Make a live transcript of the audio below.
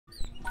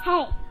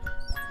Hey.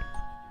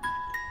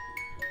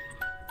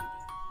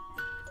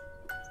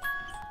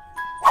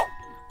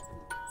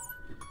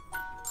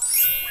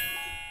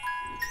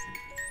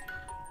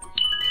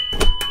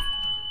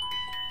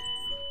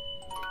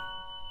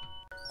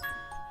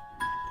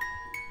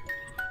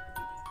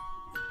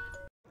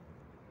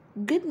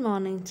 Good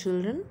morning,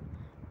 children.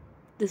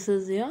 This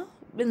is your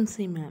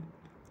Vincy ma'am.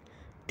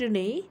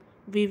 Today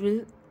we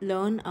will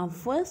learn our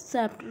first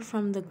chapter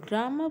from the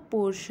grammar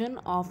portion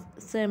of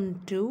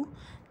Sem 2,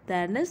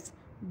 that is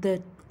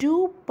the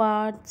two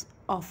parts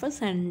of a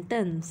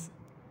sentence.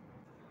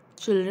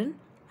 Children,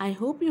 I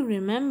hope you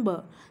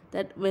remember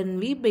that when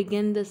we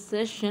began this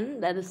session,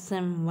 that is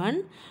Sem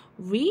 1,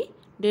 we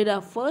did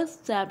our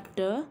first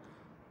chapter,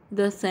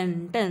 the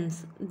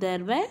sentence. There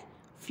were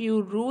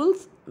few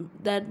rules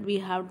that we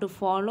have to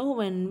follow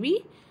when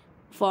we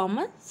form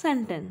a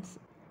sentence.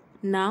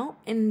 Now,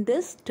 in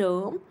this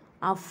term,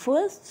 our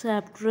first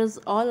chapter is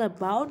all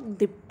about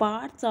the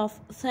parts of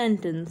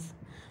sentence.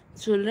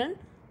 Children,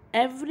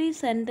 every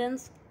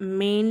sentence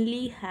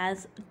mainly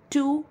has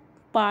two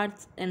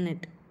parts in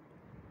it: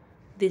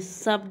 the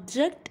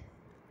subject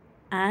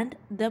and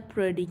the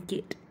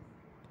predicate.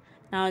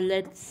 Now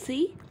let's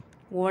see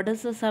what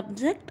is a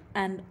subject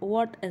and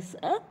what is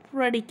a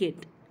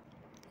predicate.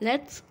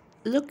 Let's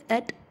look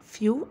at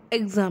few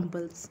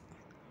examples.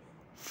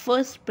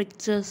 First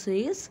picture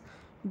says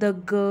the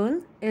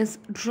girl is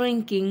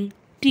drinking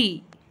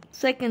tea.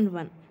 Second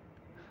one,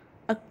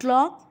 a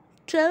clock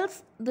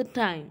tells the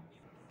time.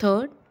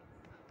 Third,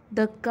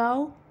 the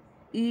cow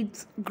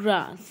eats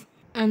grass.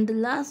 And the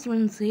last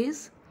one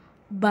says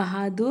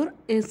Bahadur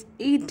is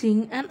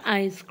eating an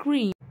ice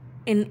cream.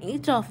 In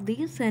each of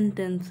these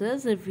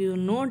sentences, if you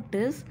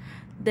notice,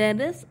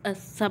 there is a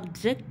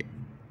subject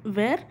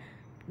where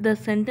the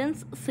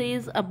sentence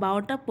says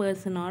about a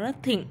person or a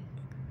thing.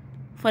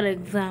 For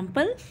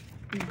example,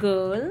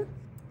 girl,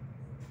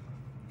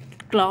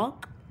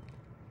 clock,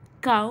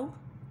 cow,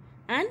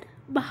 and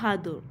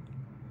Bahadur.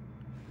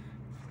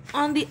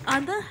 On the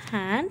other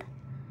hand,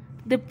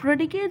 the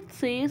predicate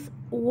says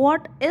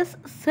what is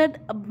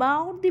said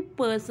about the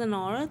person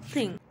or a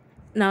thing.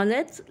 Now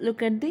let's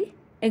look at the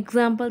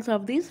examples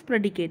of these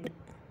predicate.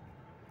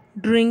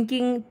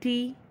 Drinking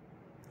tea,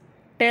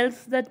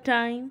 tells the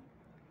time,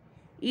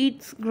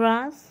 eats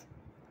grass,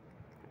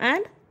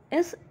 and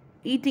is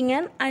eating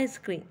an ice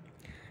cream.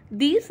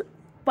 These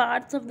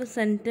parts of the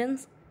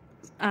sentence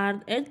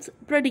are its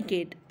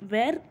predicate,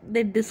 where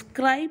they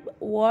describe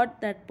what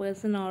that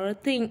person or a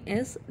thing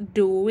is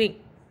doing.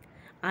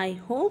 I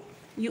hope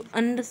you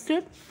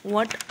understood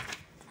what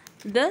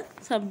the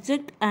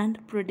subject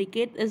and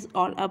predicate is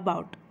all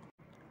about.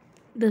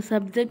 The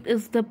subject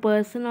is the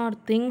person or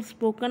thing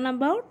spoken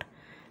about,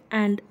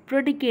 and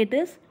predicate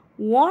is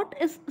what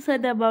is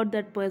said about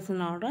that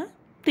person or a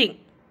thing.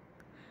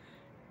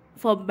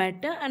 For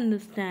better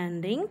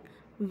understanding,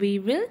 we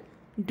will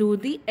do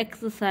the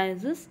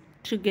exercises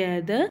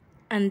together,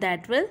 and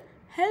that will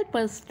help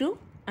us to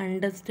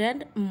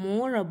understand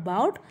more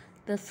about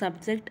the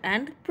subject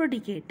and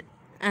predicate.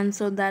 And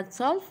so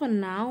that's all for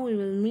now. We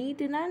will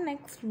meet in our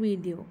next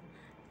video.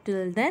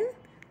 Till then,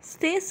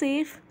 stay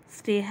safe,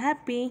 stay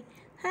happy.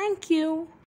 Thank you.